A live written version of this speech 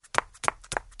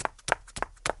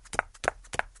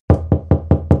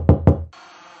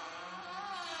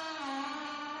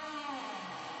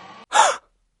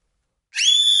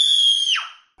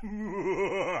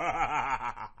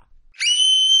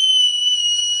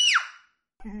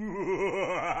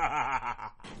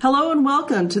Hello and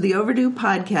welcome to the Overdue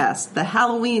Podcast, the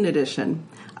Halloween edition.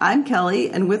 I'm Kelly,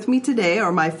 and with me today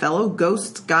are my fellow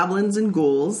ghosts, goblins, and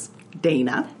ghouls,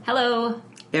 Dana. Hello.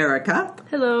 Erica.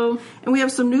 Hello. And we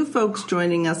have some new folks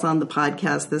joining us on the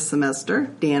podcast this semester,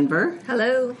 Danver.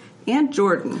 Hello. And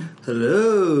Jordan.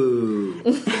 Hello.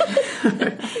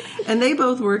 And they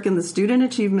both work in the Student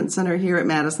Achievement Center here at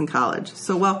Madison College,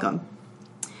 so welcome.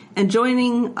 And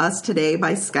joining us today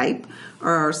by Skype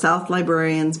are our South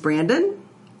librarians, Brandon.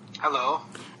 Hello.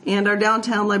 And our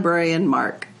downtown librarian,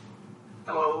 Mark.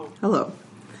 Hello. Hello.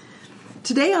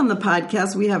 Today on the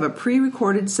podcast, we have a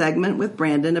pre-recorded segment with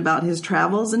Brandon about his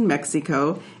travels in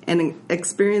Mexico and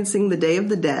experiencing the Day of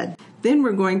the Dead. Then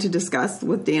we're going to discuss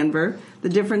with Danver the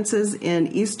differences in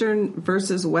Eastern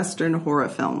versus Western horror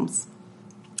films.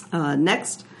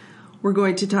 Next, we're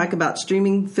going to talk about our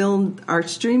streaming film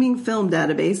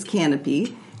database,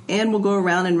 Kanopy, and we'll go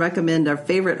around and recommend our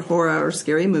favorite horror or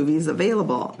scary movies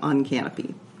available on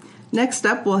Kanopy. Next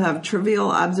up, we'll have trivial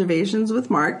observations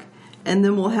with Mark, and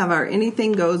then we'll have our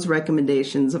Anything Goes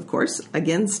recommendations, of course,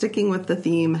 again sticking with the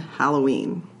theme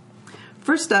Halloween.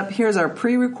 First up, here's our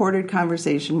pre-recorded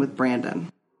conversation with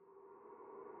Brandon.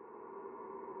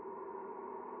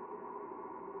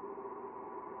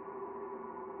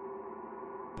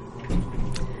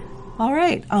 All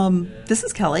right, this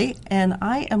is Kelly, and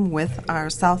I am with our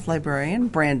South librarian,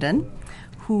 Brandon,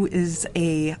 who is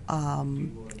a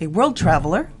world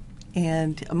traveler,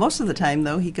 and most of the time,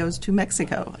 though, he goes to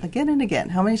Mexico again and again.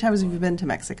 How many times have you been to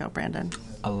Mexico, Brandon?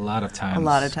 A lot of times. A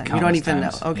lot of times. You don't even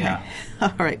know. Okay. Yeah.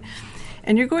 All right.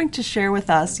 And you're going to share with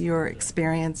us your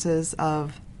experiences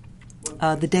of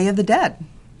the Day of the Dead.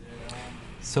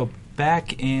 So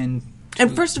back in...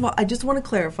 And first of all, I just want to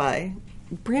clarify,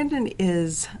 Brandon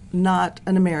is not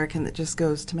an American that just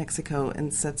goes to Mexico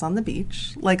and sits on the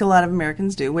beach, like a lot of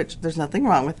Americans do, which there's nothing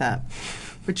wrong with that.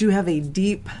 But you have a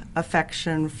deep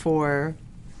affection for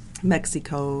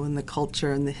Mexico and the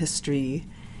culture and the history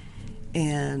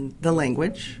and the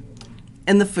language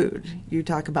and the food. You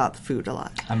talk about the food a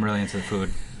lot. I'm really into the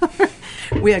food.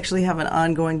 We actually have an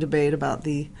ongoing debate about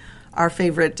our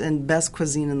favorite and best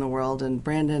cuisine in the world, and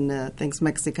Brandon thinks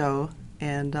Mexico,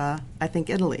 and I think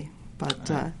Italy.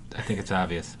 But I think it's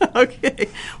obvious. Okay.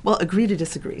 Well, agree to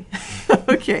disagree.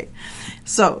 Okay.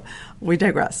 So we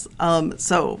digress.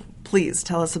 So please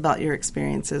tell us about your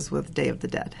experiences with Day of the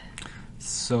Dead.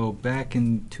 So back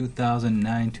in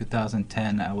 2009,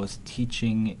 2010, I was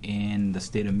teaching in the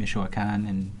state of Michoacan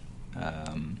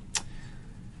in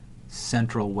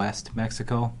central west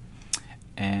Mexico.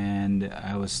 And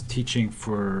I was teaching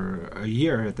for a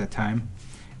year at that time.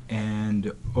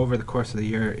 And over the course of the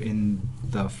year in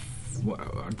the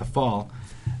fall,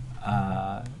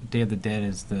 Day of the Dead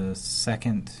is the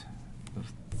 2nd,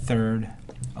 3rd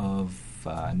of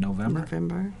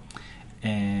November.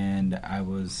 And I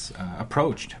was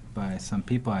approached by some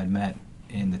people I'd met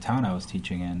in the town I was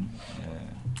teaching in.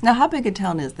 Now, how big a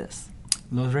town is this?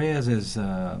 Los Reyes is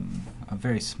a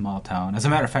very small town. As a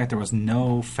matter of fact, there was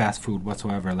no fast food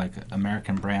whatsoever, like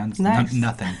American brands. Nice.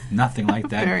 Nothing like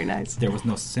that. Very nice. There was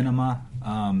no cinema.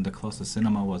 The closest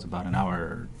cinema was about an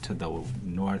hour to the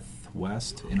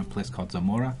northwest in a place called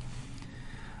Zamora.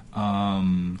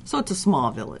 So it's a small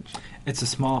village. It's a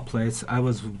small place. I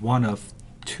was one of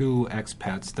 2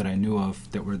 expats that I knew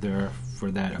of that were there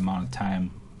for that amount of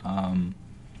time.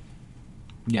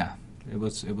 Yeah, it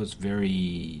was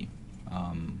very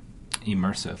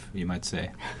immersive, you might say.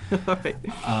 Right.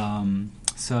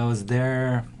 So I was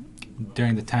there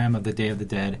during the time of the Day of the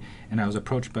Dead, and I was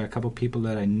approached by a couple people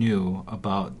that I knew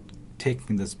about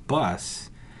taking this bus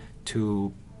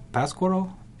to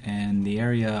Pátzcuaro, and the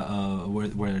area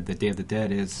where the Day of the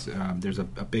Dead is. There's a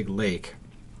big lake,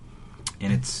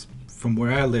 and it's from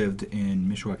where I lived in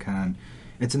Michoacan.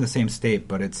 It's in the same state,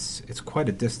 but it's quite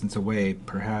a distance away,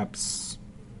 perhaps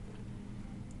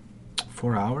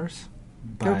 4 hours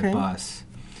by bus.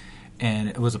 And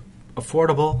it was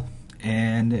affordable,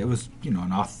 and it was,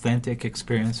 an authentic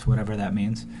experience, whatever that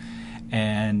means.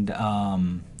 And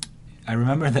I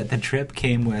remember that the trip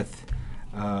came with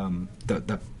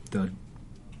the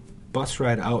bus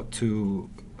ride out to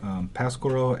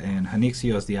Pátzcuaro, and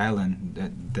Janixio is the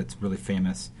island that's really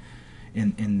famous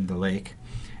in the lake.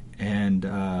 And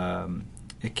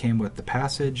it came with the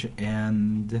passage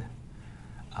and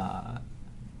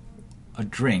a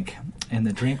drink, and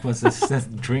the drink was this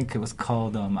drink. It was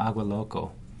called Agua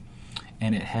Loco,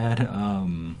 and it had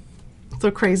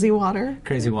so crazy water.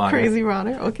 Crazy water. Crazy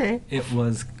water. Okay. It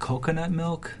was coconut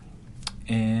milk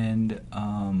and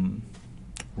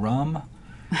rum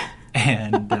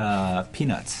and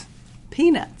peanuts.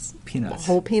 Peanuts. Peanuts.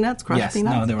 Whole peanuts, crushed yes,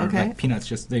 peanuts? no, they were okay. like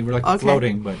peanuts. They were like Okay.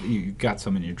 floating, but you got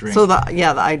some in your drink. So the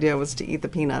idea was to eat the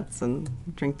peanuts and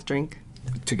drink the drink.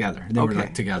 Together. They were Okay.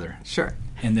 like together. Sure.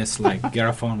 In this like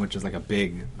garrafon, which is like a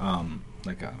big,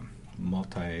 like a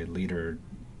multi-liter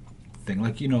thing.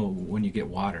 Like, when you get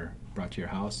water brought to your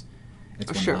house,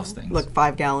 it's one Sure. of those things. Like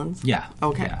 5 gallons? Yeah.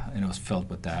 Okay. Yeah, and it was filled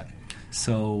with that.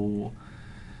 So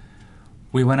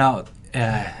we went out.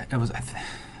 It was,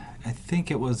 I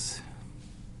think it was.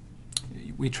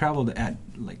 We traveled at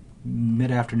like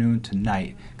mid-afternoon to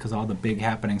night because all the big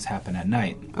happenings happen at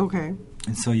night. Okay.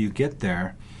 And so you get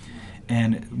there,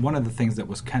 and one of the things that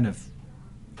was kind of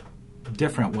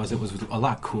different was it was a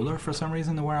lot cooler for some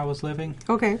reason than where I was living.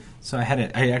 Okay. So I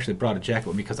actually brought a jacket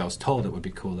with me because I was told it would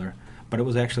be cooler, but it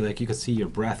was actually like you could see your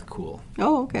breath cool.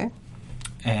 Oh, okay.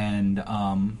 And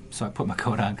so I put my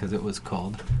coat on because it was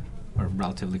cold, or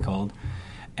relatively cold.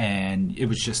 And it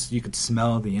was just, you could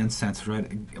smell the incense right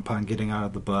upon getting out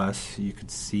of the bus. You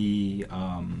could see,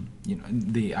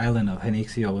 the island of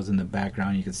Henixio was in the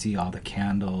background. You could see all the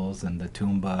candles and the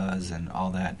tumbas and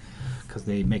all that, because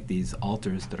they make these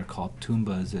altars that are called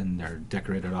tumbas, and they're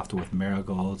decorated often with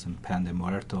marigolds, and pan de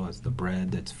muerto is the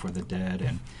bread that's for the dead.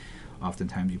 And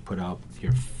oftentimes you put out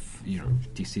your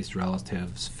deceased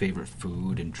relatives' favorite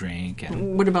food and drink,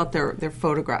 and What about their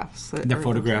photographs? their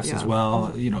photographs Yeah. as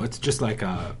well. It's just like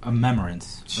a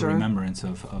remembrance, Sure. a remembrance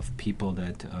of people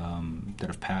that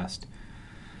have passed,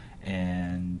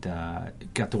 and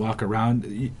got to walk around.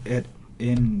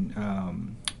 In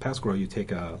Pátzcuaro, you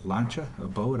take a lancha, a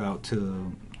boat, out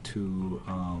to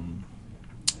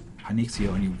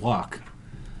Henixio, and you walk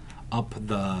up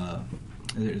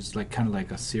there's like kind of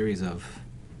like a series of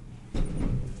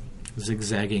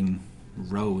zigzagging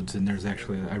roads, and there's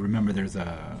actually, I remember there's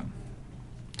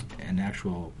an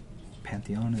actual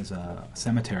pantheon, is a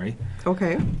cemetery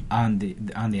Okay. on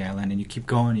the island, and you keep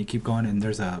going, and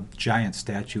there's a giant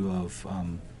statue of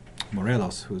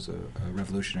Morelos, who's a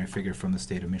revolutionary figure from the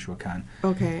state of Michoacan.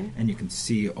 Okay. And you can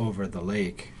see over the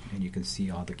lake, and you can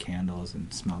see all the candles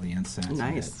and smell the incense. and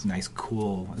Nice. it's nice,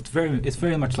 cool. It's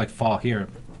very much like fall here.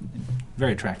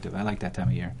 Very attractive. I like that time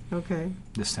of year. Okay.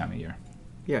 This time of year.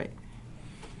 Yeah.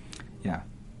 Yeah,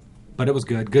 but it was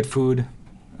good. Good food.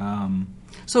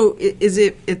 So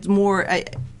it's more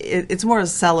a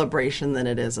celebration than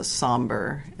it is a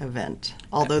somber event.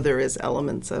 Although there is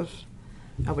elements of,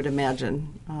 I would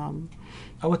imagine.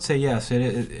 I would say yes. It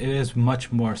is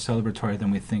much more celebratory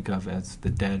than we think of as the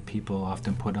dead. People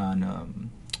often put on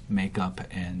makeup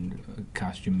and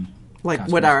costume. Like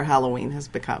costumes. what our Halloween has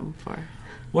become for.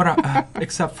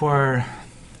 Except for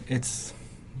it's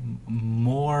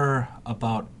more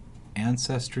about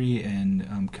ancestry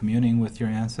and communing with your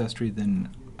ancestry than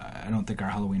I don't think our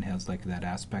Halloween has like that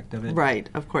aspect of it. Right.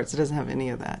 Of course, it doesn't have any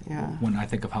of that. Yeah. When I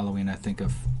think of Halloween, I think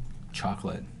of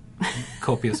chocolate,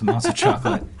 copious amounts of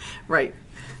chocolate, Right.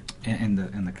 and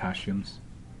the costumes.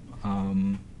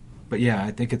 But yeah,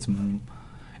 I think it's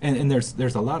and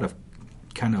there's a lot of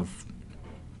kind of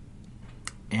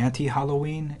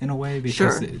anti-Halloween in a way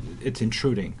because Sure. it's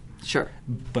intruding. Sure.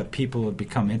 But people have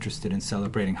become interested in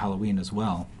celebrating Halloween as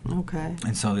well. Okay.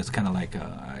 And so it's kind of like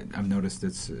I've noticed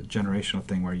it's a generational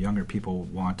thing where younger people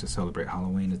want to celebrate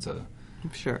Halloween. It's a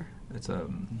Sure.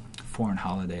 foreign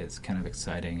holiday. It's kind of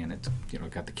exciting, and it's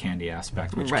got the candy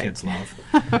aspect, which Right. kids love.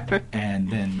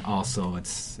 And then also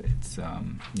it's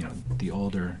the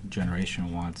older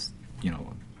generation wants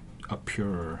a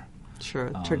purer Sure.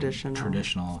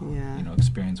 Traditional. Yeah.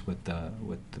 experience with the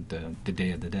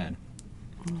Day of the Dead.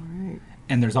 All right.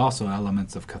 And there's also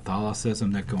elements of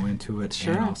Catholicism that go into it,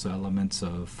 Sure. and also elements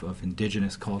of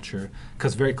indigenous culture.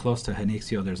 Because very close to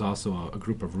Henixio, there's also a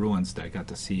group of ruins that I got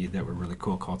to see that were really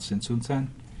cool called Sinsunsan.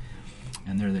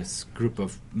 And they're this group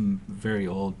of very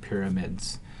old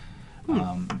pyramids.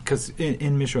 Because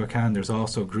in Michoacan, there's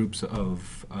also groups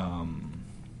of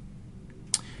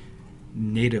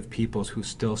native peoples who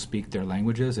still speak their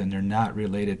languages, and they're not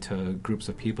related to groups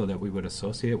of people that we would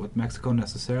associate with Mexico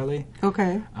necessarily.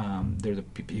 Okay. There's a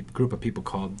group of people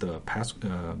called the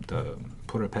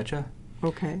Purepecha,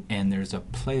 Okay. and there's a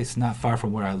place not far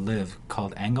from where I live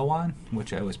called Angawan,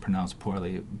 which I always pronounce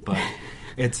poorly, but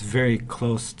it's very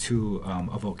close to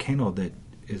a volcano that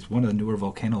is one of the newer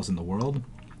volcanoes in the world.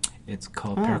 It's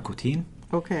called Peracutin,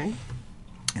 Okay.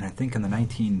 and I think in the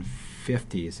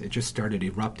 1950s it just started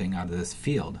erupting out of this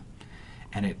field,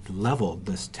 and it leveled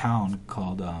this town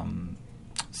called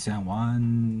San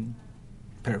Juan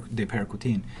de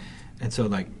Peracutin. And so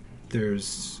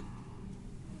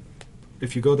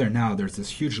if you go there now, there's this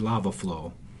huge lava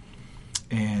flow,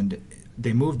 and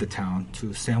they moved the town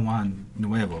to San Juan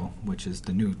Nuevo, which is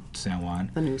the new San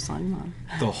Juan. The new San Juan.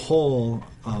 The whole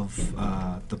of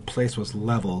the place was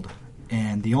leveled,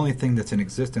 and the only thing that's in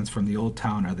existence from the old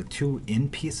town are the two inn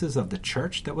pieces of the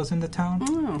church that was in the town.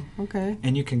 Oh, okay.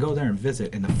 And you can go there and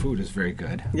visit, and the food is very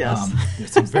good. Yes.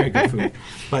 There's some very good food.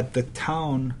 But the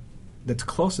town that's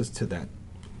closest to that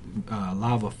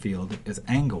lava field is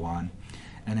Angawan.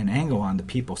 And in Angawan, the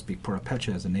people speak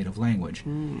Purepecha as a native language.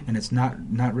 And it's not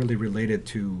really related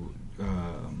to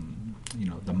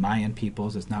the Mayan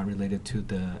peoples. It's not related to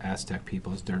the Aztec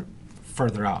peoples. They're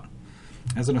further out.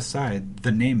 As an aside,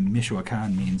 the name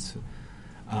Michoacan means,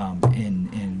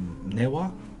 in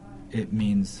Newa, it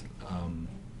means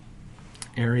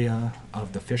area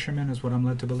of the fishermen, is what I'm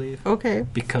led to believe. Okay.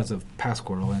 Because of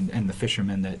Pasquarel and the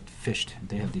fishermen that fished.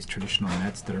 They have these traditional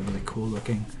nets that are really cool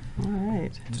looking. All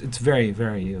right. It's very,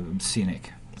 very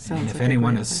scenic. Sounds And if like a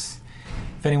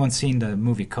anyone's seen the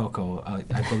movie Coco,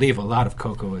 I believe a lot of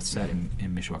Coco is set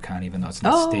in Michoacan, even though it's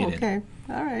not stated. Okay.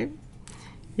 All right.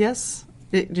 Yes.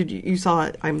 Did you saw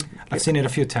it? I've seen it a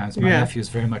few times. My nephews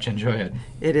very much enjoy it.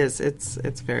 It is. It's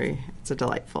a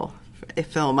delightful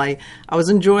film. I was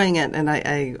enjoying it, and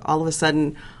I all of a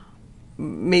sudden,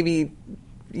 maybe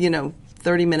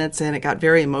 30 minutes in, it got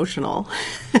very emotional,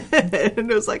 and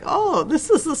it was like, oh, this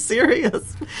is a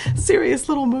serious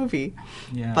little movie.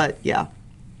 Yeah. But yeah.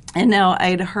 And now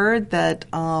I'd heard that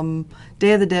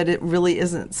Day of the Dead, it really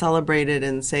isn't celebrated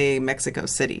in, say, Mexico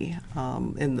City,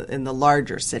 in the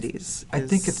larger cities. I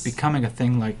think it's becoming a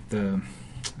thing like the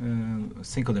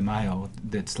Cinco de Mayo.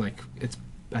 That's like it's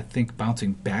I think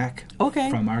bouncing back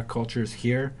from our cultures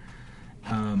here.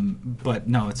 But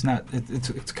no, it's not.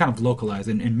 It's kind of localized,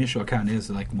 and Michoacan is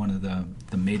like one of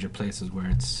the major places where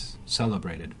it's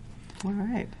celebrated. All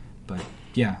right. But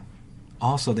yeah,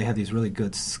 also they have these really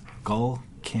good skull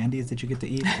candies that you get to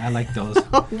eat. I like those.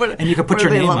 And you can put your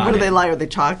name on it. What do they like? Are they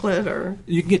chocolate or?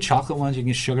 You can get chocolate ones. You can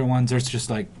get sugar ones. There's just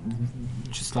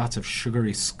lots of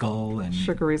sugary skull and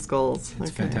sugary skulls. It's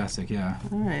fantastic. Yeah.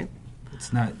 All right.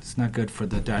 It's not good for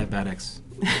the diabetics.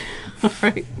 All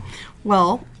right.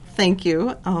 Well, thank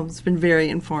you. It's been very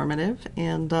informative,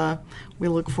 and we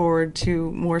look forward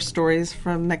to more stories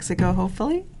from Mexico.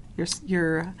 Hopefully,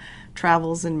 your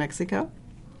travels in Mexico.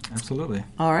 Absolutely.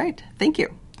 All right. Thank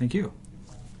you. Thank you.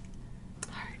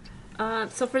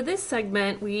 So for this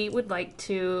segment, we would like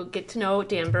to get to know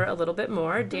Danver a little bit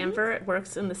more. Mm-hmm. Danver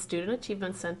works in the Student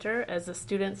Achievement Center as a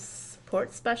student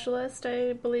support specialist,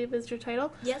 I believe is your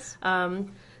title. Yes.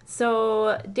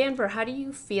 So Danver, how do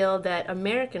you feel that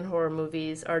American horror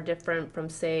movies are different from,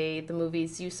 say, the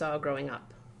movies you saw growing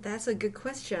up? That's a good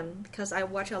question, because I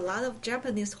watch a lot of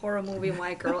Japanese horror movie when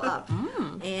I grow up.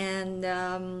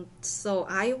 And so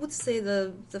I would say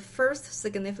the first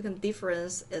significant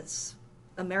difference is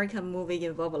American movie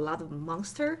involve a lot of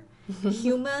monster.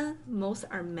 Human, most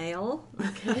are male.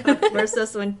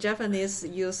 Versus when Japanese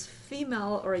use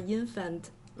female or infant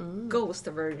ghost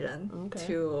version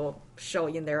to show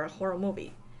in their horror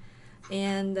movie.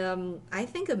 And I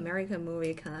think American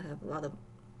movie kind of have a lot of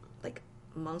like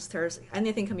monsters.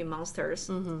 Anything can be monsters,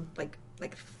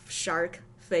 like shark,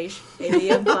 fish,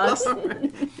 alien, bugs.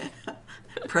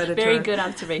 Predator. Very good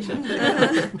observation.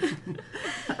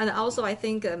 And also, I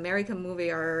think American movie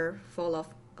are full of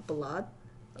blood,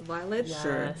 violence. Yes.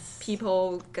 Sure.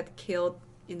 People get killed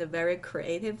in a very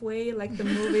creative way, like the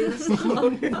movies.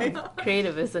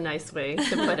 Creative is a nice way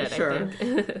to put it, Sure. I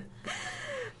think.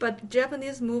 But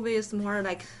Japanese movie is more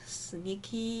like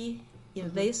sneaky,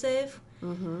 invasive.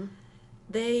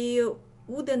 They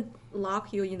wouldn't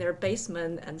lock you in their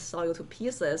basement and saw you to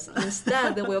pieces.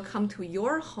 Instead, they will come to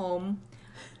your home,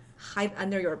 hide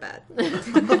under your bed.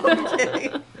 Okay.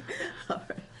 All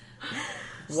right.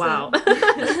 Wow.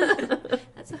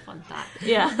 That's a fun thought.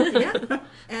 Yeah. Yeah.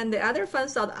 And the other fun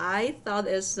thought I thought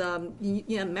is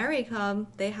in America,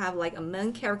 they have like a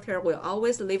main character will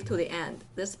always live to the end.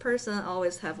 This person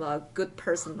always have a good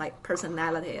person, like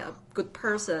personality, a good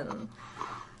person,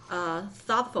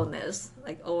 thoughtfulness,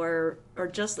 like or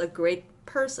just a great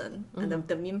person, and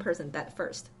the mean person dead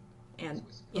first. And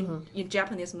in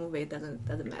Japanese movie, it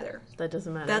doesn't matter. That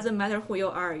doesn't matter. Doesn't matter who you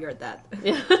are, you're dead.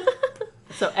 Yeah.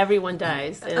 So everyone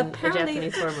dies in a Apparently-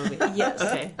 Japanese horror movie. Yes.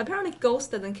 Okay. Apparently,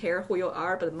 ghost doesn't care who you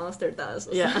are, but the monster does.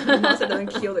 Yeah. The monster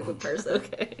doesn't kill the good person.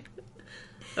 Okay.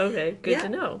 Okay. Good Yeah. to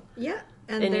know. Yeah.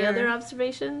 And Any there- other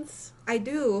observations? I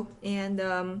do. And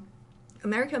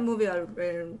American movie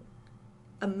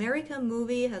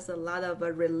has a lot of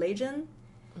religion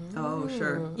Oh,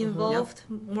 sure. involved,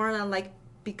 more than like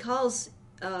because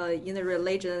in the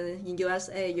religion in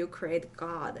USA you create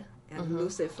God and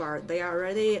Lucifer. They are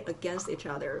already against each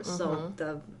other. So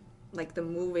like the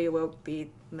movie will be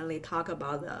mainly talk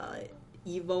about the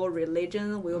evil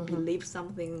religion will believe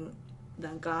something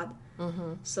than God.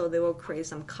 So they will create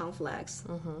some conflicts.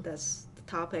 That's the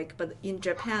topic. But in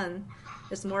Japan,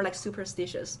 it's more like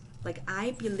superstitious. Like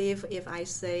I believe if I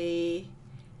say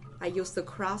I use the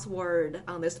crossword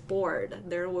on this board,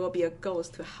 there will be a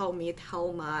ghost to help me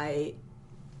tell my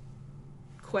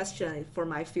question for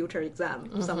my future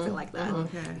exam, something like that.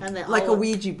 And then Like a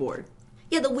Ouija board.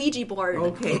 Yeah, the Ouija board.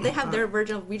 Okay. They have their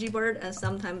version of Ouija board, and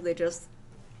sometimes they just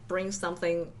bring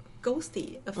something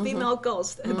ghosty, a female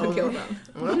ghost, to kill them.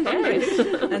 Okay.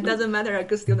 It doesn't matter a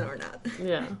good student or not.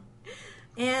 Yeah.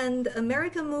 And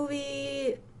American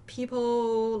movie,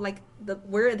 people like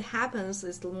where it happens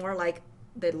is more like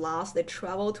they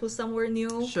travel to somewhere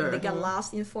new. Sure. They get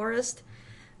lost in forest,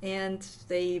 and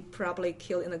they probably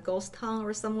killed in a ghost town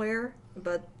or somewhere.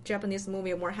 But Japanese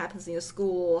movie more happens in a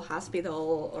school,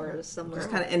 hospital, or somewhere. Just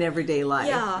kind of in everyday life.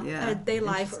 Yeah, day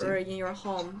life or in your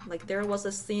home. Like there was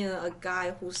a scene, a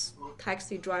guy who's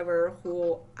taxi driver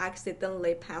who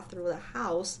accidentally passed through the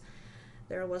house.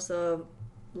 There was a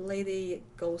lady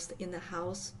ghost in the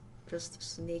house, just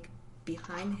sneak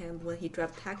behind him when he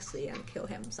drive taxi and kill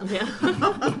him somehow.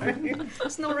 Yeah.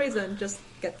 There's no reason, just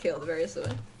get killed very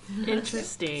soon.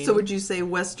 Interesting. So would you say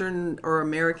Western or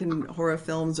American horror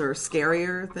films are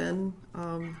scarier than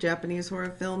Japanese horror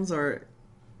films, or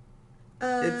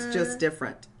it's just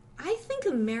different? I think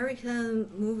American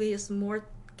movies more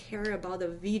care about the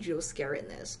visual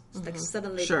scariness. It's like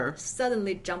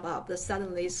suddenly jump up, the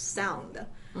suddenly sound.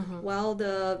 While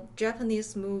the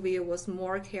Japanese movie was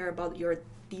more care about your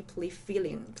deeply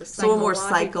feeling, the So a more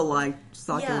psychological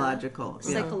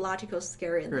psychological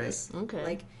scariness. Right. Okay.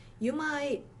 Like you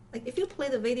might, like if you play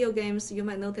the video games, you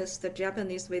might notice the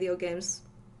Japanese video games,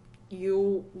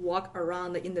 you walk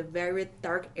around in the very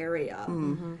dark area.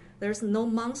 There's no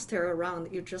monster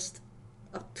around. You're just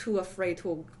too afraid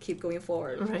to keep going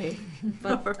forward. Right.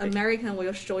 But Right. American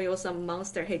will show you some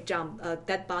monster. Hey, jump!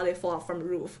 Dead body fall off from the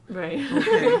roof. Right.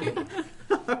 Okay.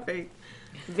 All right.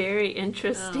 Very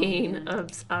interesting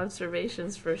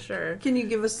observations for sure. Can you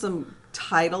give us some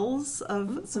titles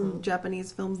of some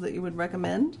Japanese films that you would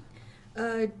recommend?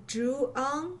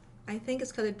 Ju-on. I think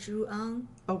it's called Ju-on.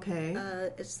 Okay.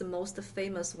 It's the most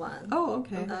famous one. Oh,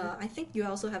 okay. I think you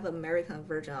also have an American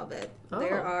version of it. Oh.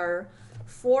 There are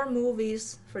 4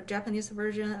 movies for Japanese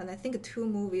version, and I think 2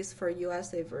 movies for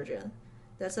USA version.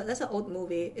 That's an old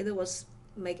movie. It was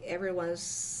make everyone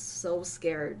so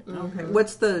scared. Okay.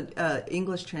 What's the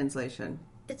English translation?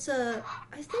 I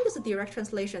think it's a direct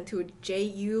translation to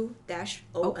Ju-on,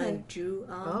 Okay.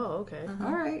 Ju-on. Oh, okay.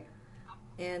 All right.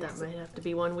 And That might have to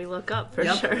be one we look up for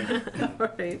Yep. sure. All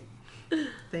right.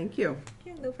 Thank you.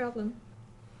 yeah, no problem.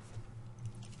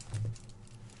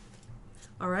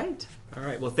 All right. All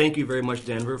right. Well, thank you very much,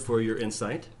 Denver, for your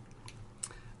insight.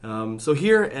 So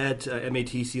here at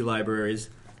MATC Libraries,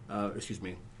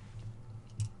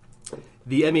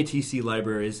 the MATC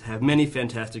Libraries have many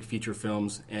fantastic feature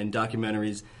films and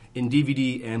documentaries in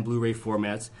DVD and Blu-ray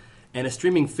formats, and a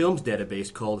streaming films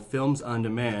database called Films on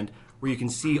Demand, where you can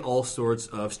see all sorts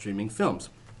of streaming films.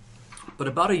 But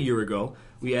about a year ago,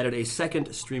 we added a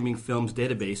second streaming films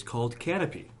database called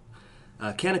Kanopy.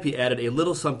 Kanopy added a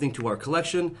little something to our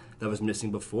collection that was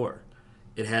missing before.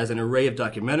 It has an array of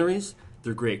documentaries,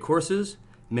 their great courses,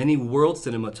 many world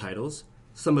cinema titles,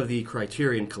 some of the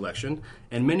Criterion collection,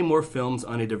 and many more films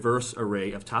on a diverse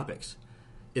array of topics.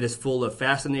 It is full of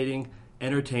fascinating,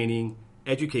 entertaining,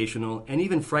 educational, and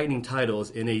even frightening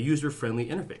titles in a user-friendly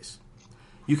interface.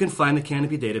 You can find the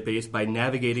Kanopy database by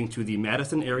navigating to the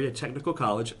Madison Area Technical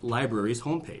College Libraries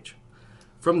homepage.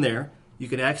 From there, you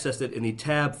can access it in the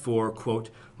tab for, quote,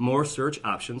 more search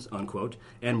options, unquote,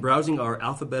 and browsing our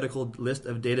alphabetical list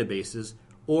of databases,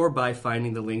 or by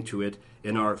finding the link to it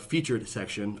in our featured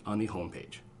section on the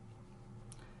homepage.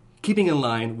 Keeping in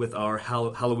line with our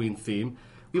Halloween theme,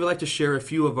 we would like to share a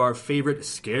few of our favorite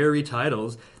scary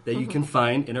titles that you can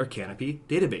find in our Kanopy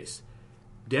database.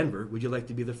 Denver, would you like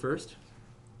to be the first?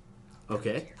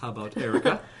 Okay, how about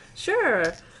Erica? Sure.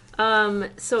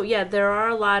 So yeah, there are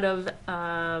a lot of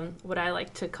what I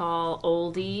like to call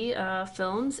oldie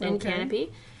films in Okay.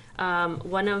 Kanopy.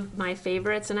 One of my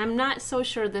favorites, and I'm not so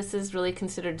sure this is really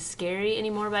considered scary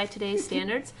anymore by today's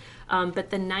standards, but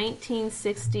the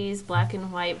 1960s black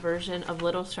and white version of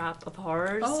Little Shop of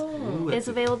Horrors is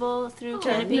available through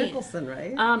Jack Kanopy. Nicholson,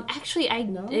 right? Actually,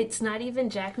 it's not even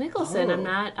Jack Nicholson. I'm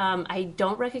not. I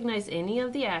don't recognize any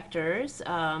of the actors,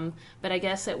 but I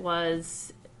guess it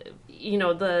was. You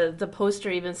know, the poster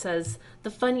even says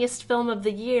the funniest film of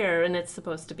the year, and it's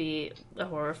supposed to be a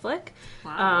horror flick.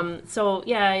 Wow. So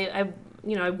yeah,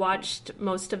 I watched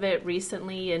most of it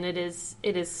recently, and it is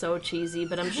so cheesy.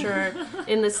 But I'm sure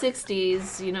in the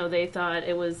 '60s, they thought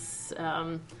it was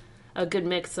a good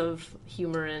mix of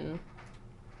humor and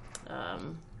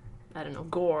I don't know,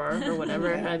 gore or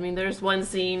whatever. I mean, there's one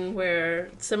scene where,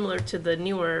 similar to the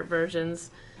newer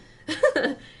versions,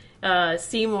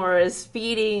 Seymour is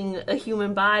feeding a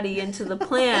human body into the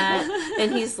plant,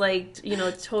 and he's like,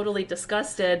 totally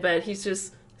disgusted, but he's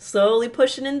just slowly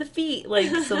pushing in the feet,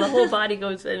 so the whole body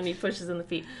goes in and he pushes in the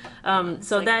feet.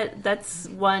 That's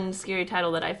one scary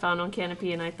title that I found on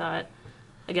Canopy, and I thought,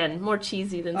 again, more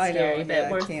cheesy than scary,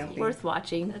 but worth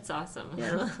watching. That's awesome.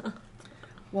 Yeah.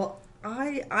 Well,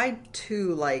 I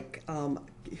too like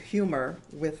humor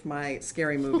with my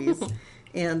scary movies.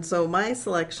 And so my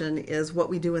selection is What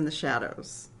We Do in the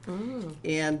Shadows. Mm.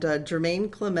 And Jermaine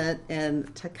Clement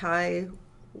and Takai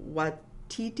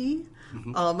Waititi.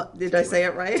 Mm-hmm. Did I say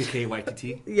it right? Takai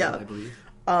Waititi, yeah. I believe.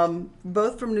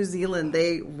 Both from New Zealand.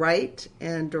 They write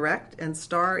and direct and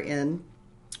star in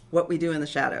What We Do in the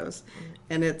Shadows.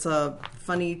 And it's a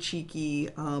funny, cheeky,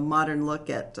 modern look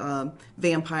at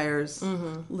vampires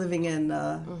living in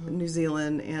New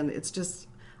Zealand. And it's just,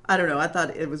 I don't know, I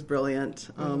thought it was brilliant.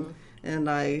 And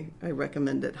I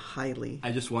recommend it highly.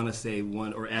 I just want to say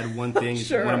add one thing.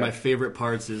 Sure. One of my favorite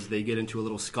parts is they get into a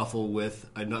little scuffle with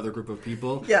another group of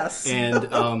people. Yes.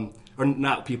 And or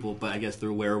not people, but I guess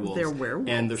they're werewolves. They're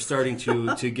werewolves. And they're starting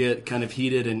to get kind of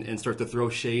heated and start to throw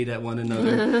shade at one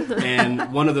another.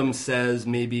 And one of them says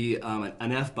maybe an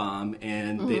F-bomb,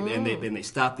 and they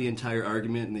stop the entire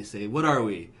argument and they say, "What are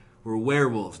we? We're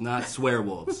werewolves, not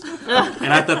swearwolves."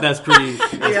 And I thought that's pretty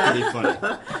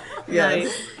funny. Yes.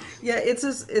 Nice. Yeah,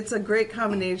 it's a great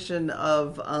combination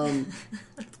of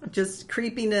just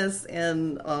creepiness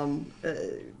and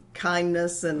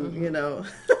kindness and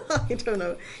I don't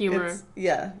know, humor.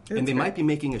 And they might be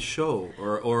making a show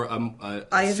or a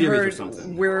I have series heard or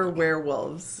something. We're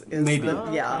Werewolves. Maybe.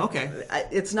 Yeah. Okay.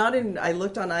 It's not in. I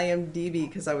looked on IMDb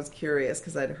because I was curious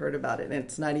because I'd heard about it, and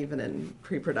it's not even in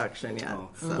pre-production yet. Oh.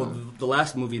 So. Well, the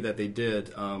last movie that they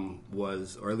did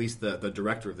was, or at least the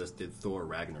director of this did Thor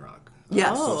Ragnarok.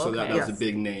 Yes. So that was Yes. a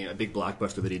big name, a big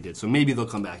blockbuster that he did. So maybe they'll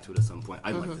come back to it at some point.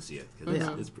 I'd like to see it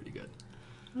because it's pretty good.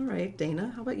 All right,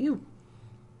 Dana, how about you?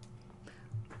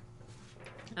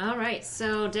 All right,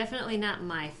 so definitely not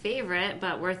my favorite,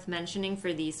 but worth mentioning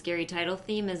for the scary title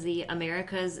theme is the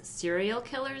America's Serial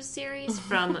Killers series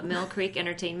from Mill Creek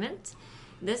Entertainment.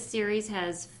 This series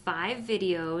has 5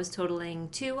 videos totaling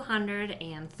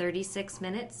 236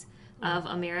 minutes of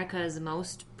America's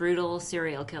most brutal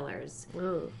serial killers.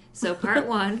 Ooh. So part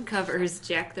 1 covers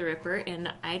Jack the Ripper,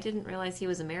 and I didn't realize he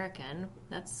was American.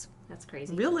 That's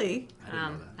crazy. Really? I didn't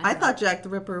know that. I thought Jack the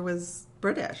Ripper was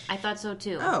British. I thought so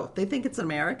too. Oh, they think it's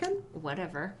American?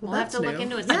 Whatever. Well, we'll have that's to look new.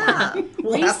 into it some Yeah,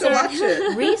 more. we'll have to watch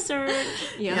it.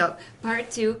 Research. Yep. Yep.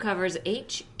 Part 2 covers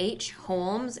H.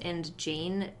 Holmes and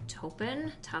Jane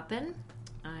Toppin.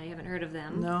 I haven't heard of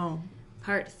them. No.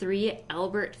 Part 3,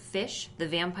 Albert Fish, the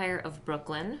Vampire of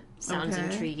Brooklyn. Sounds Okay.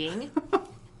 intriguing.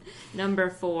 Number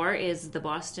 4 is The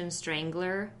Boston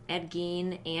Strangler, Ed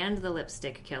Gein, and the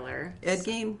Lipstick Killer. Ed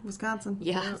Gein, Wisconsin.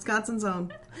 Yeah. Wisconsin's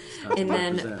own. And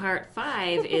then 100%. Part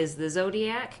 5 is The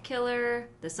Zodiac Killer,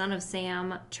 The Son of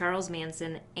Sam, Charles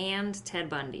Manson, and Ted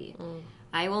Bundy.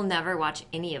 I will never watch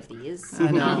any of these,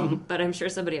 but I'm sure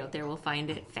somebody out there will find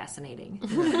it fascinating.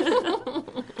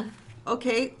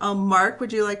 Okay, Mark,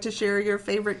 would you like to share your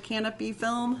favorite Canopy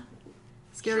film?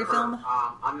 Scary Sure. film?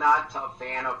 I'm not a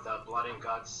fan of the blood and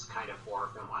guts kind of horror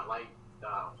film. I like the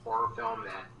horror film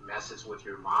that messes with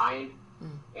your mind.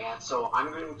 And so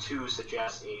I'm going to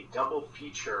suggest a double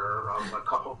feature of a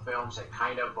couple films that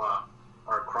kind of are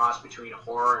a cross between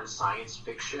horror and science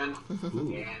fiction.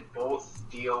 And both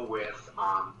deal with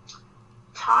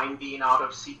time being out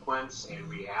of sequence and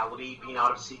reality being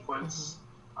out of sequence.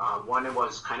 One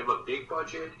was kind of a big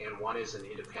budget, and one is an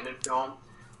independent film.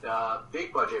 The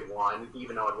big budget one,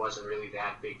 even though it wasn't really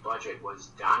that big budget, was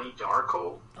Donnie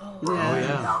Darko from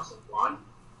Yeah. 2001,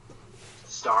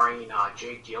 starring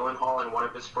Jake Gyllenhaal in one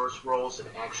of his first roles, and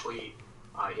actually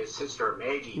his sister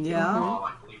Maggie Yeah. Gyllenhaal.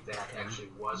 I believe that actually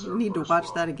was her We need to first watch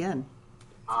role. that again.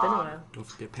 It's been a while. Don't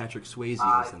forget Patrick Swayze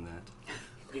was in that.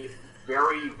 A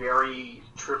very, very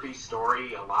trippy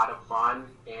story, a lot of fun,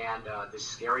 and the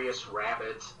scariest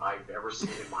rabbit I've ever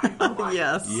seen in my life.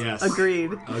 Yes.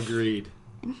 Agreed. Agreed.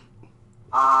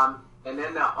 And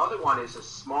then the other one is a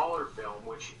smaller film,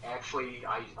 which actually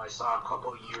I saw a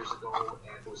couple of years ago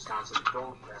at the Wisconsin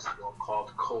Film Festival,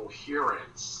 called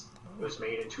Coherence. It was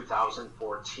made in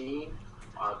 2014.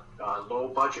 A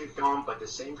low-budget film, but the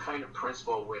same kind of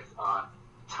principle with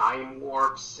time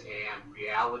warps and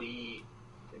reality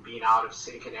and being out of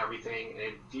sync and everything. And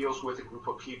it deals with a group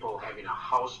of people having a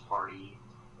house party,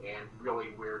 and really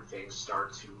weird things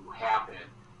start to happen.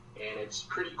 And it's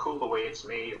pretty cool the way it's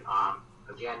made.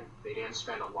 Again, they didn't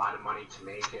spend a lot of money to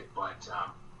make it, but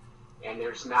and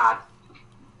there's not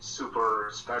super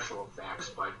special effects,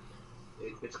 but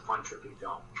it's a fun, trippy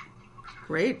film.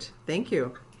 Great, thank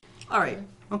you. All right.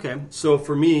 Okay, so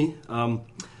for me,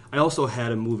 I also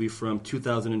had a movie from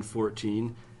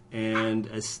 2014, and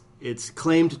it's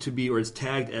claimed to be, or it's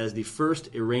tagged as the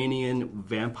first Iranian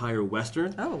vampire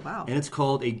western. Oh, wow. And it's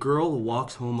called A Girl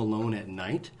Walks Home Alone at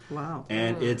Night. Wow.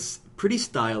 And it's pretty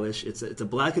stylish. It's a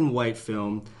black and white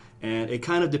film, and it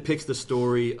kind of depicts the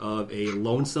story of a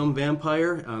lonesome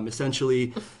vampire.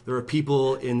 Essentially, there are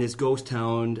people in this ghost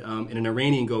town, in an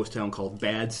Iranian ghost town called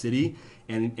Bad City,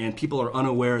 and people are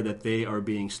unaware that they are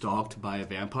being stalked by a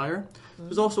vampire.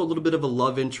 There's also a little bit of a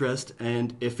love interest,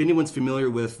 and if anyone's familiar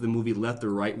with the movie Let the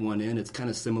Right One In, it's kind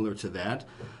of similar to that.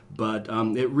 But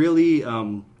it was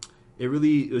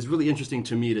really interesting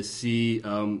to me to see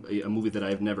a movie that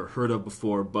I've never heard of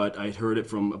before, but I'd heard it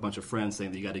from a bunch of friends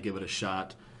saying that you got to give it a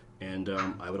shot, and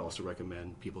I would also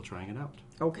recommend people trying it out.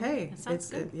 Okay. And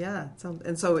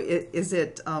so is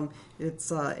it?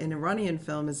 It's an Iranian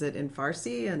film. Is it in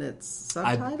Farsi and it's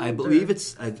subtitled? I believe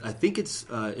it's. I think it's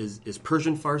is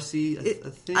Persian Farsi.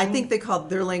 I think they call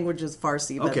their language is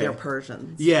Farsi, but Okay. they're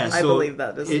Persians. Yeah, so I believe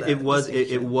that is. It was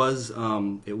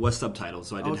subtitled,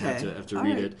 so I didn't have to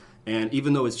read it. And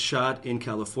even though it's shot in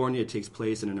California, it takes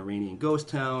place in an Iranian ghost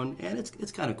town, and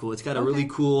it's kind of cool. It's got a really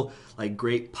cool, like,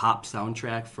 great pop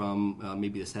soundtrack from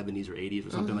maybe the 70s or 80s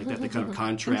or something like that. That kind of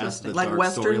contrasts the Like dark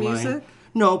Western storyline. music?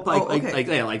 No, like,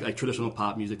 okay. like traditional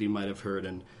pop music that you might have heard,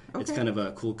 and it's kind of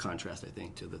a cool contrast, I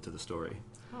think, to the story.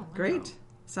 Oh, wow. Great.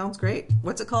 Sounds great.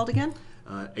 What's it called again?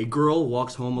 A Girl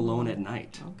Walks Home Alone at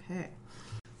Night. Okay.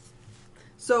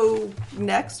 So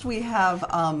next we have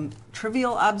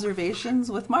trivial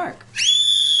observations with Mark.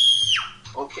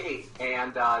 Okay,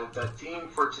 and the theme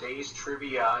for today's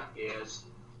trivia is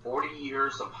 40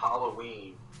 Years of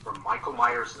Halloween, from Michael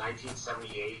Myers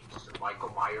 1978 to Michael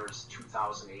Myers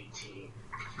 2018.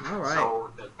 All right.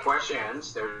 So the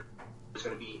questions, there's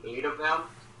going to be 8 of them,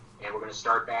 and we're going to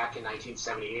start back in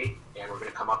 1978, and we're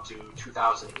going to come up to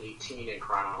 2018 in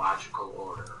chronological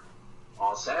order.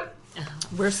 All set?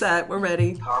 We're set. We're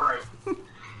ready. All right.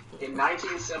 In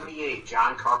 1978,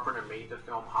 John Carpenter made the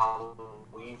film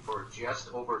Halloween for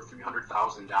just over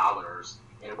 $300,000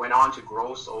 and went on to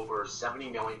gross over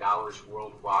 $70 million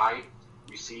worldwide,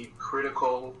 received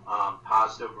critical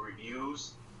positive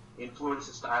reviews, influenced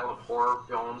the style of horror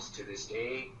films to this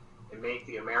day, and make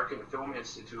the American Film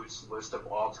Institute's list of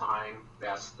all-time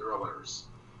best thrillers.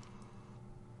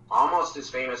 Almost as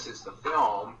famous as the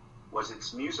film was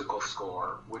its musical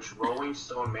score, which Rolling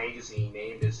Stone magazine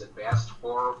named as the best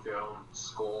horror film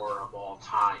score of all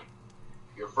time.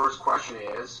 Your first question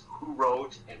is, who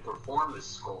wrote and performed this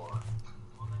score?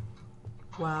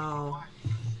 Wow.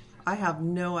 I have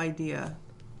no idea.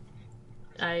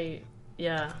 I'm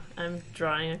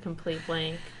drawing a complete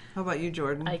blank. How about you,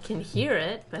 Jordan? I can hear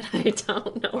it, but I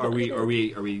don't know. Are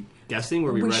we guessing?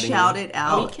 Were we writing? Shout it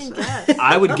out. We can guess.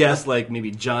 I would guess like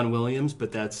maybe John Williams,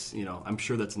 but that's, I'm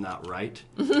sure that's not right.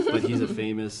 But he's a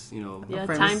famous, Yeah,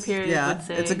 Famous- time period Yeah, would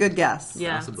say. it's a good guess.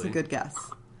 Yeah. It's a good guess.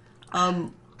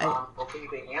 Okay,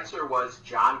 the answer was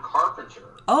John Carpenter.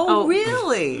 Oh, Oh.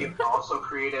 really? He also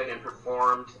created and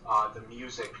performed the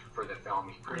music for the film.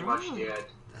 He pretty much did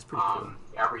That's pretty cool.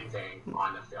 everything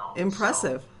on the film.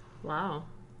 Impressive. Wow.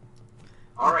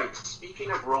 All right, speaking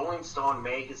of Rolling Stone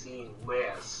magazine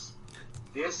lists,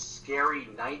 this scary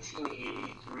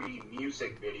 1983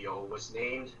 music video was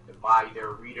named by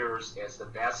their readers as the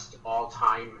best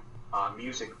all-time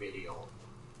music video.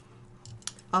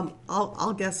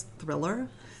 I'll guess Thriller.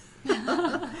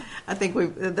 I think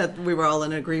we were all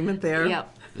in agreement there.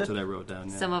 Yep. That's what I wrote down.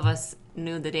 Yeah. Some of us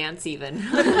knew the dance even.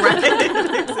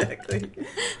 Right. Exactly.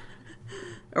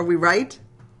 Are we right?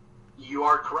 You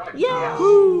are correct. Yay! Yes.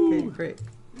 Okay, great.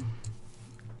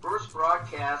 First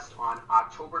broadcast on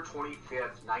October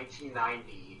 25th,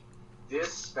 1990,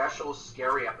 this special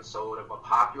scary episode of a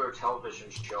popular television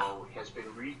show has been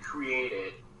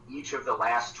recreated each of the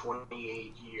last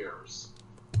 28 years.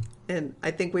 And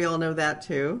I think we all know that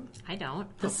too. I don't.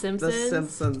 The Simpsons. The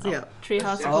Simpsons, yeah.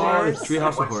 Treehouse of Oh, Horrors. it's Treehouse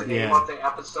of What's Horror. the name Yeah. of the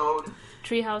episode?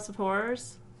 Treehouse of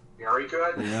Horrors. Very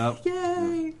good. Yep.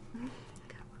 Yay!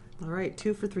 All right,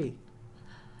 2 for 3.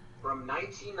 From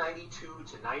 1992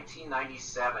 to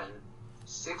 1997,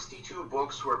 62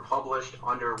 books were published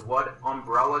under what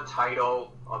umbrella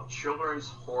title of children's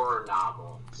horror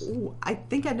novels? Ooh, I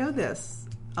think I know this.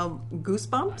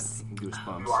 Goosebumps?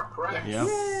 Goosebumps. You are correct. Yep.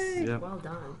 Yay! Yep. Well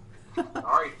done. All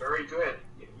right, very good.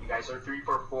 You guys are 3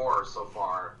 for 4 so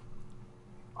far.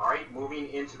 All right, moving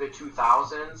into the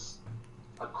 2000s.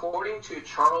 According to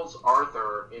Charles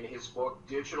Arthur in his book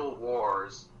Digital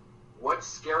Wars, what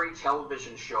scary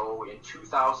television show in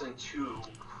 2002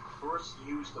 first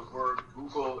used the word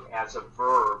Google as a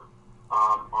verb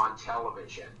on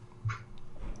television?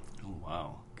 Oh,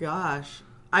 wow. Gosh.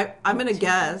 I'm going to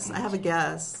guess. I have a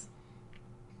guess.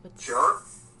 What's Sure.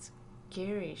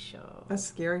 scary show? A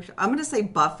scary show. I'm going to say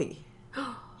Buffy.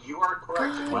 You are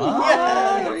correct. It was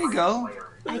Oh, there you go. Slayer.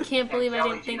 I can't believe I Kelly,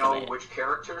 didn't do you think know of it. which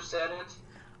character said it?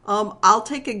 I'll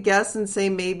take a guess and say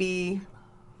maybe,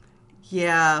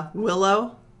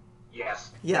 Willow.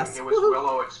 Yes. Yes. It was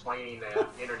Willow explaining the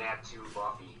internet to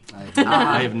Buffy.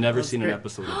 I have never seen an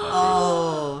episode of Buffy.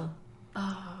 Oh.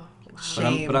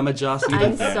 Shame. But I'm a Joss I'm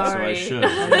Whedon fan, sorry. so I should.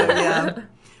 Yeah.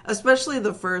 Especially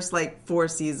the first 4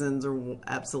 seasons are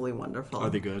absolutely wonderful. Are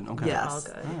they good? Okay. Yes. All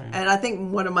good. And I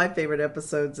think one of my favorite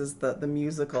episodes is the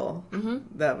musical.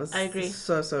 Mm-hmm. That was I agree.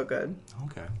 so good.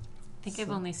 Okay. I think I've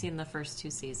only seen the first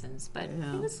 2 seasons, but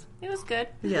Yeah. it was good.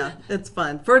 Yeah, it's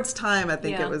fun. For its time, I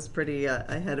think Yeah. it was pretty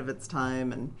ahead of its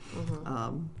time.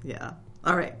 And yeah.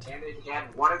 All right. And it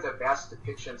had one of the best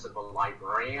depictions of a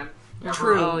librarian ever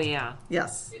True. Oh yeah.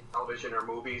 Yes. in television or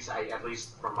movies, at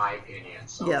least from my opinion.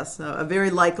 So. Yes. A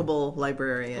very likable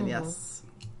librarian. Yes.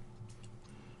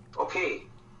 Okay.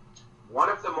 One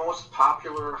of the most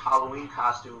popular Halloween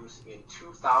costumes in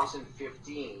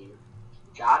 2015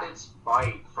 got its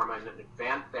bite from an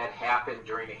event that happened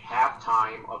during the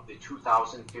halftime of the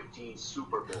 2015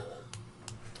 Super Bowl.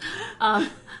 I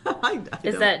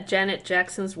Is don't- that Janet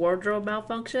Jackson's wardrobe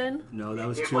malfunction? No, that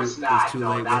was It too. was It not. was too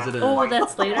No, late. that- Was it Oh, a?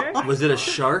 that's later? Was it a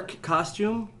shark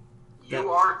costume? You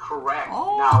are correct.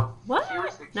 Oh, now, what?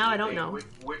 here's the key Now I don't thing. know.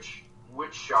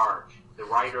 Which shark? The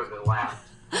right or the left?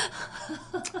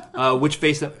 Which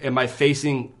face? Am I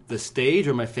facing the stage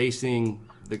or am I facing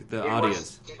the It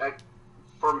audience? was,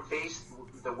 from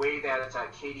the way that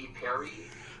Katy Perry,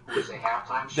 who was a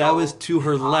halftime show. That was to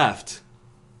her left.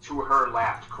 To her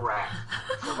left, correct.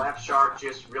 The left shark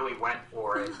just really went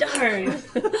for it. Darn.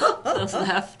 The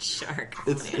left shark.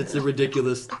 It's a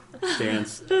ridiculous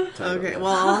dance. Okay. Well,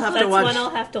 I'll have to That's watch. one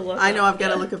I'll have to look I know up. I've got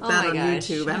to look up Oh that my on gosh.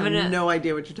 YouTube. I I'm have gonna- no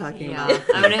idea what you're talking Yeah, about.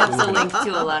 I'm gonna have to link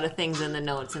to a lot of things in the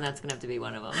notes, and that's gonna have to be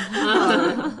one of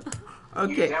them. You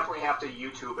Okay. definitely have to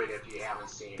YouTube it if you haven't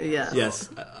seen it. Yeah. Yes,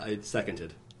 I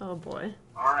seconded. Oh boy.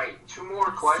 All right, 2 more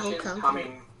questions confident.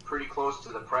 coming pretty close to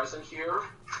the present here.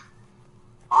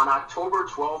 On October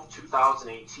 12th,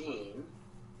 2018,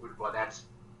 well, that's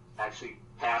actually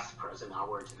past present, now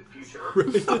we're into the future.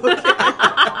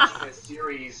 A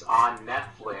series on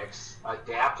Netflix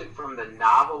adapted from the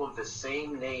novel of the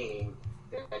same name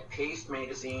that Paste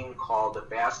magazine called the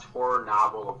best horror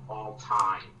novel of all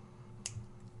time.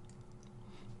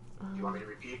 Do you want me to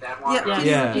repeat that one? Yeah. Can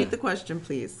Yeah. you repeat the question,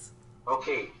 please?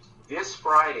 Okay, this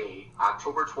Friday,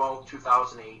 October 12th,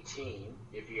 2018,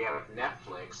 if you have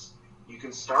Netflix, you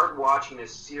can start watching a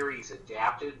series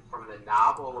adapted from the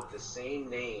novel of the same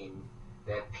name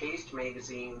that Paste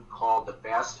magazine called the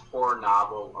best horror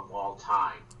novel of all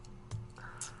time.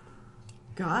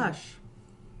 Gosh.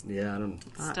 Yeah, I don't.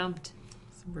 Stumped.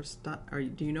 We're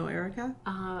do you know, Erica?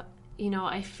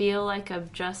 I feel like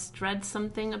I've just read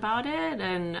something about it,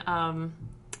 and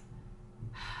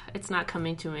it's not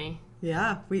coming to me.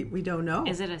 Yeah, we don't know.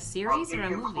 Is it a I'll series give or a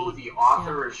you a clue. movie? The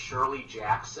author is Shirley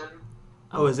Jackson.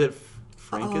 Oh, is it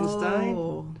Frankenstein?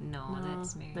 Oh. No,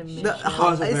 that's Mary. The Shelley. The,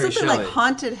 Oh, it's is Mary something like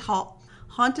Shelley.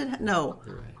 haunted? No,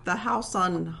 You're right. the house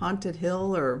on Haunted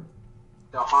Hill, or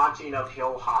The Haunting of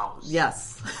Hill House.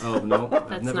 yes. Oh no, I've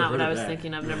That's never not heard what of I was that.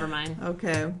 thinking of. Never mind.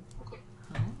 Okay,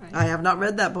 Alright. I have not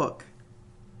read that book.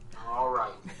 All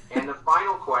right. And the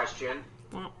final question.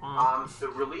 The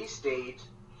release date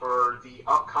for the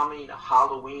upcoming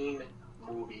Halloween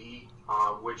movie,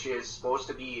 which is supposed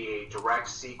to be a direct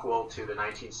sequel to the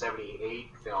 1978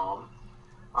 film,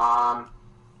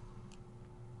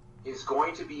 is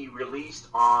going to be released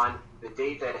on the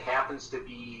date that happens to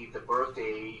be the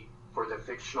birthday for the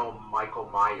fictional Michael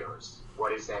Myers.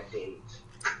 What is that date?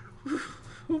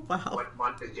 Wow. What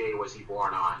month and day was he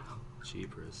born on?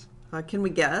 Jeepers. Can we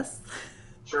guess?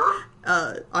 Sure.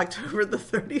 October the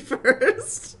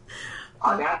 31st.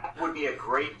 That would be a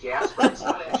great guess, but it's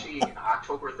not actually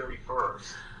October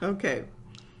 31st. Okay.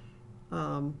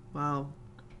 Wow.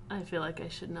 I feel like I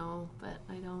should know, but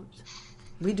I don't.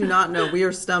 We do not know. We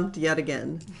are stumped yet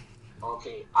again.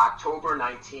 Okay, October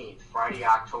 19th, Friday,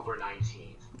 October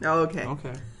 19th. Okay.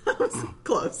 Okay. That was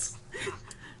close.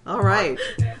 All right.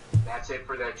 That's it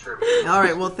for that trivia. All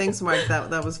right. Well, thanks, Mark.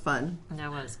 That was fun.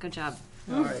 That was good job.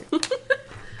 All right.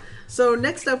 So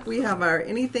next up, we have our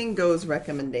Anything Goes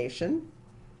recommendation.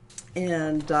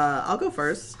 And I'll go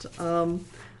first.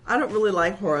 I don't really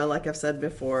like horror, like I've said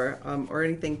before, or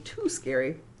anything too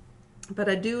scary. But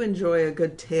I do enjoy a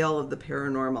good tale of the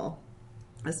paranormal,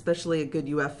 especially a good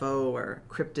UFO or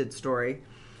cryptid story.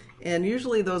 And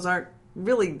usually those aren't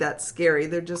really that scary.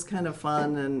 They're just kind of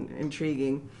fun and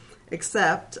intriguing.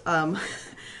 Except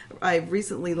I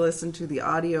recently listened to the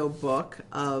audio book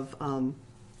of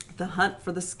The Hunt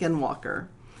for the Skinwalker.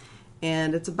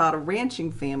 And it's about a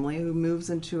ranching family who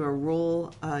moves into a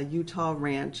rural Utah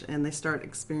ranch, and they start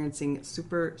experiencing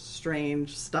super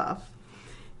strange stuff.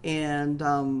 And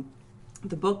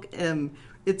the book,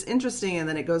 it's interesting, and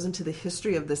then it goes into the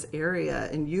history of this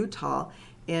area in Utah.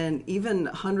 And even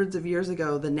hundreds of years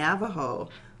ago, the Navajo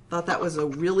thought that was a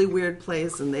really weird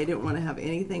place, and they didn't want to have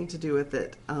anything to do with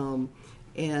it.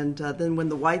 And then when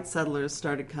the white settlers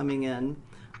started coming in,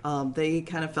 they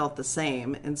kind of felt the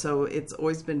same. And so it's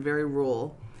always been very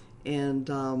rural.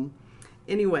 And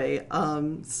anyway,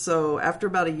 so after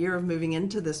about a year of moving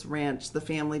into this ranch, the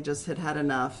family just had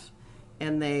enough,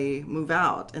 and they move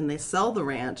out, and they sell the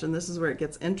ranch. And this is where it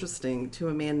gets interesting, to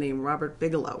a man named Robert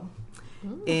Bigelow.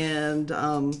 Ooh. And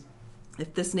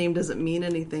if this name doesn't mean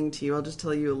anything to you, I'll just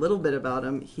tell you a little bit about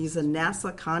him. He's a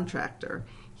NASA contractor.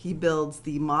 He builds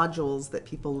the modules that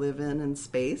people live in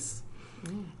space.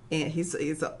 Mm. And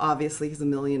he's obviously a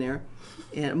millionaire,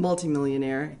 and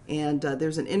multimillionaire. And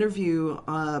there's an interview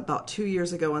about 2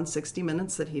 years ago on 60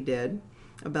 Minutes that he did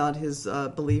about his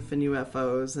belief in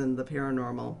UFOs and the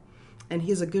paranormal. And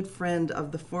he's a good friend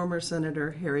of the former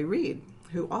Senator Harry Reid,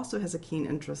 who also has a keen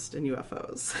interest in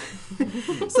UFOs.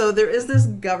 So there is this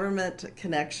government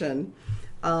connection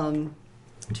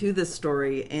to this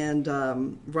story, and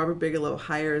Robert Bigelow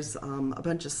hires a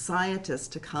bunch of scientists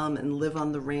to come and live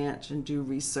on the ranch and do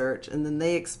research, and then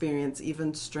they experience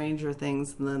even stranger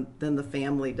things than the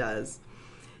family does.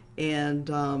 And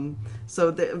so,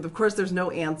 of course, there's no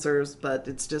answers, but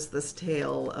it's just this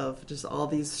tale of just all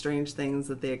these strange things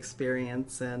that they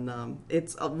experience, and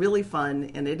it's really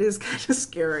fun, and it is kind of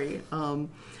scary.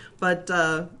 But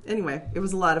anyway, it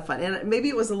was a lot of fun. And maybe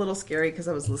it was a little scary because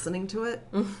I was listening to it.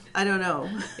 I don't know.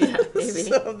 Yeah, maybe.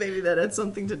 So maybe that had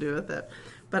something to do with it.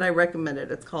 But I recommend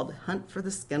it. It's called Hunt for the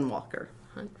Skinwalker.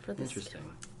 Hunt for the Interesting.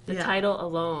 The title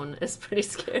alone is pretty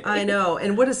scary. I know.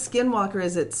 And what a skinwalker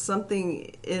is, it's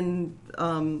something in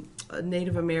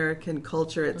Native American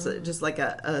culture. It's just like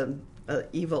a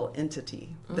evil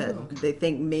entity that they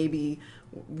think maybe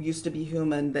used to be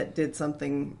human that did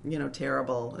something,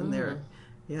 terrible. And they're,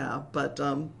 but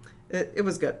it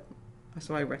was good.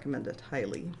 So I recommend it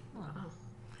highly. Wow.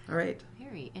 All right.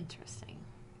 Very interesting.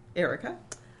 Erica?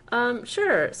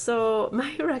 Sure. So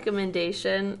my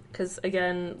recommendation, because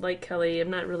again, like Kelly, I'm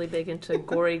not really big into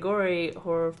gory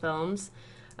horror films.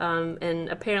 And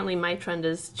apparently my trend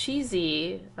is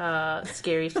cheesy,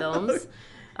 scary films.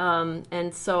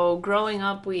 And so growing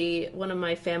up, one of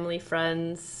my family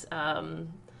friends,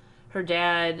 her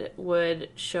dad would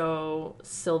show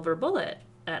Silver Bullet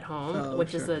at home,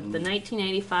 which is the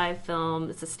 1985 film.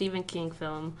 It's a Stephen King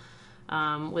film.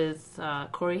 With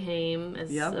Corey Haim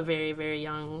as a very, very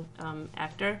young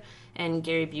actor, and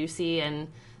Gary Busey, and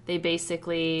they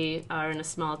basically are in a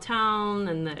small town,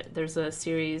 and there's a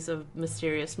series of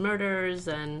mysterious murders,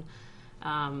 and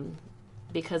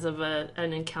because of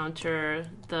an encounter,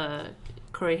 the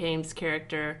Corey Haim's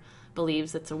character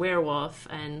believes it's a werewolf,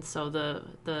 and so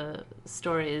the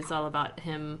story is all about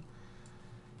him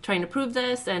trying to prove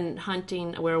this and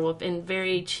hunting a werewolf in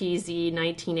very cheesy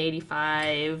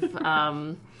 1985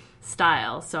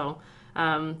 style.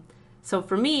 So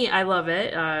for me, I love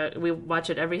it. We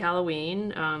watch it every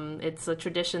Halloween. It's a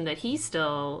tradition that he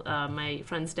still, my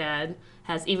friend's dad,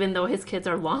 has, even though his kids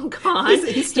are long gone.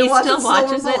 He still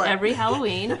watches it every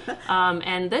Halloween.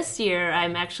 And this year,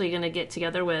 I'm actually going to get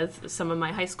together with some of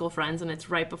my high school friends, and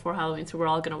it's right before Halloween, so we're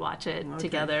all going to watch it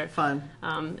together. Fun.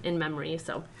 In memory.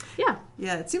 So, yeah.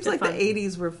 Yeah, it seems like fun. The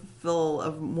 80s were full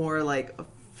of more like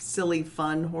silly,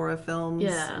 fun horror films.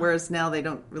 Yeah. Whereas now they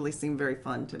don't really seem very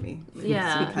fun to me.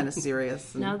 Yeah. They seem kind of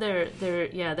serious. Now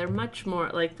they're much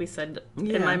more, like we said,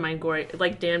 in my mind, gory.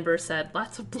 Like Dan Burr said,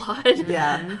 lots of blood.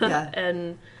 Yeah.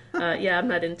 And I'm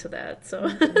not into that. So.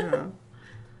 Yeah.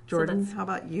 Jordan, how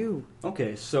about you?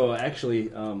 Okay, so actually,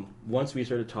 once we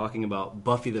started talking about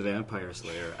Buffy the Vampire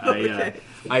Slayer,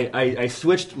 I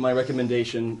switched my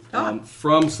recommendation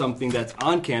from something that's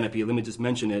on Canopy. Let me just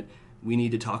mention it. We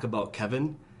need to talk about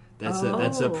Kevin.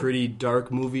 That's a pretty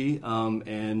dark movie,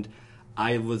 and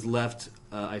I was left.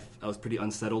 I was pretty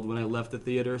unsettled when I left the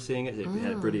theater seeing it. It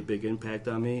had a pretty big impact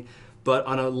on me. But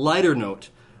on a lighter note,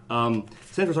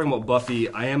 since we're talking about Buffy,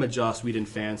 I am a Joss Whedon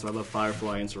fan, so I love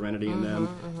Firefly and Serenity in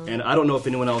them. And I don't know if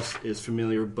anyone else is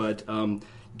familiar, but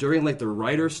during like the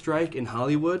writer's strike in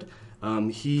Hollywood,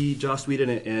 Joss Whedon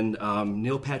and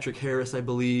Neil Patrick Harris, I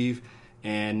believe,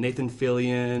 and Nathan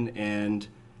Fillion and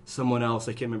someone else,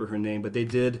 I can't remember her name, but they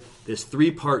did this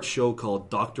 3-part show called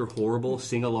Dr. Horrible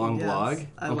Sing-Along Yes, Blog.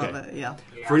 I love it, yeah.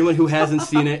 For anyone who hasn't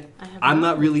seen it, I'm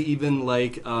not. not really even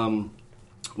like,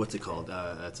 what's it called?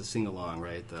 It's a sing-along,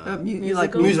 right? You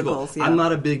like Musical. musicals, yeah. I'm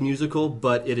not a big musical,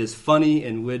 but it is funny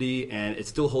and witty, and it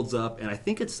still holds up. And I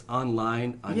think it's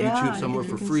online on Yeah, YouTube somewhere you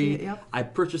for can free. see it, yep. I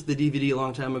purchased the DVD a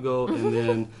long time ago, and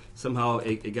then somehow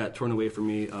it got torn away from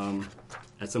me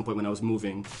at some point when I was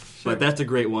moving. But that's a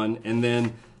great one. And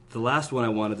then the last one I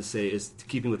wanted to say is,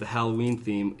 keeping with the Halloween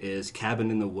theme, is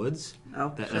Cabin in the Woods.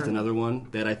 Oh, That's sure. another one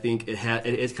that I think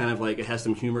it's kind of like, it has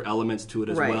some humor elements to it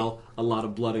as Right. well. A lot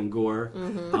of blood and gore,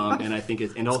 and I think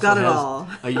it also got it has all.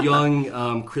 a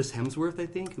young Chris Hemsworth, I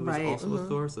think, who was Right. also with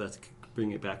Thor. So that's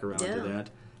bringing it back around to Yeah. that.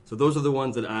 So those are the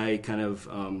ones that I kind of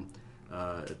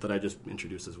that I just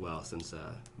introduced as well, since we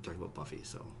talked about Buffy.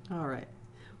 So All right.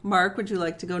 Mark, would you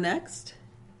like to go next?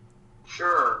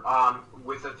 Sure.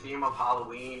 With the theme of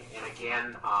Halloween, and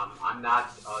again, I'm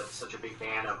not such a big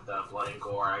fan of the blood and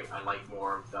gore. I like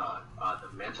more of the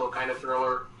mental kind of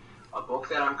thriller. A book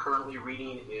that I'm currently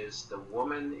reading is The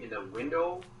Woman in the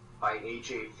Window by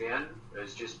A.J. Finn. It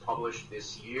was just published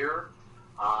this year.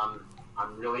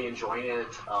 I'm really enjoying it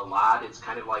a lot. It's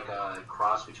kind of like a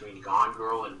cross between Gone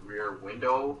Girl and Rear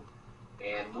Window.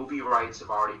 And movie rights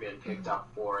have already been picked up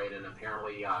for it, and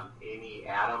apparently Amy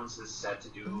Adams is set to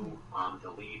do the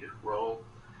lead role.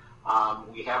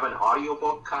 We have an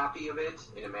audiobook copy of it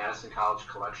in a Madison College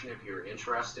collection if you're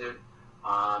interested.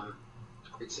 I'm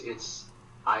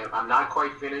not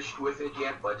quite finished with it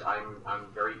yet, but I'm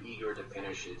very eager to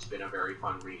finish it. It's been a very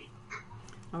fun read.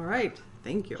 All right.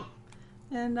 Thank you.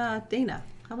 And Dana,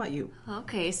 how about you?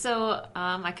 Okay, so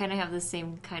I kind of have the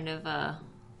same kind of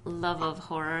love of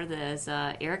horror as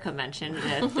Erica mentioned,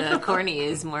 that the corny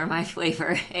is more my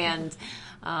flavor. And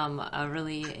a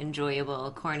really enjoyable,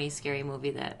 corny, scary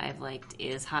movie that I've liked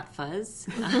is Hot Fuzz.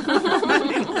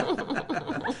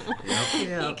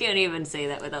 Yeah. You can't even say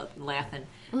that without laughing.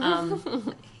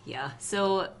 Yeah,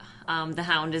 so The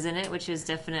Hound is in it, which is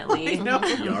definitely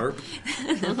Yarp.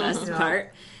 the best Yeah.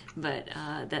 part. But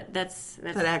that's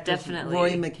That actor, definitely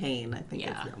Roy McCain, I think.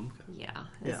 yeah, Is him. yeah.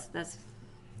 Yeah. That's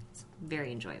it's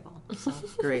very enjoyable. So.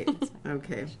 Great.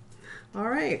 Okay. All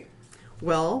right.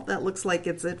 Well, that looks like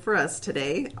it's it for us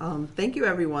today. Thank you,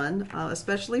 everyone,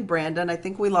 especially Brandon. I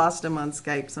think we lost him on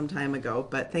Skype some time ago,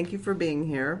 but thank you for being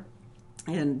here.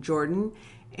 And Jordan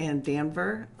and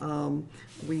Danver,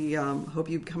 we hope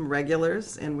you become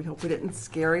regulars, and we hope we didn't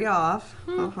scare you off.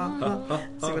 See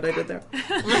what I did there?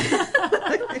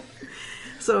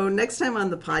 So next time on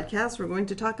the podcast, we're going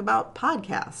to talk about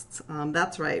podcasts.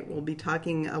 That's right. We'll be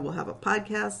talking, we'll have a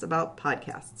podcast about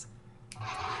podcasts.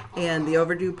 And the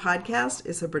Overdue Podcast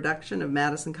is a production of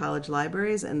Madison College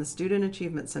Libraries and the Student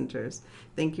Achievement Centers.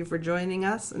 Thank you for joining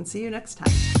us, and see you next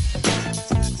time.